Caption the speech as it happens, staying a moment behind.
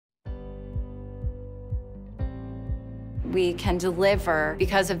we can deliver,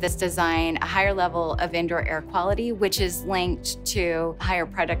 because of this design, a higher level of indoor air quality, which is linked to higher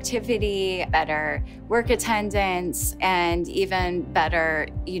productivity, better work attendance, and even better,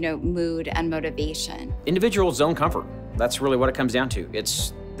 mood and motivation. Individual zone comfort. That's really what it comes down to.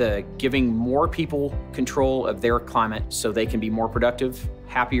 It's the giving more people control of their climate so they can be more productive,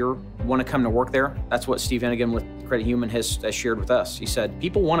 happier, want to come to work there. That's what Steve Hennigan with Credit Human has shared with us. He said,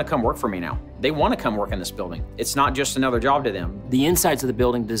 people want to come work for me now. They want to come work in this building. It's not just another job to them. The insides of the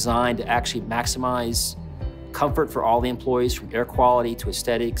building designed to actually maximize comfort for all the employees, from air quality to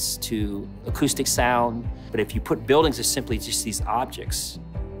aesthetics to acoustic sound. But if you put buildings as simply just these objects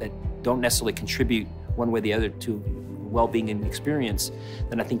that don't necessarily contribute one way or the other to well-being and experience,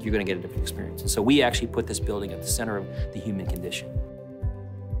 then I think you're going to get a different experience. And so we actually put this building at the center of the human condition.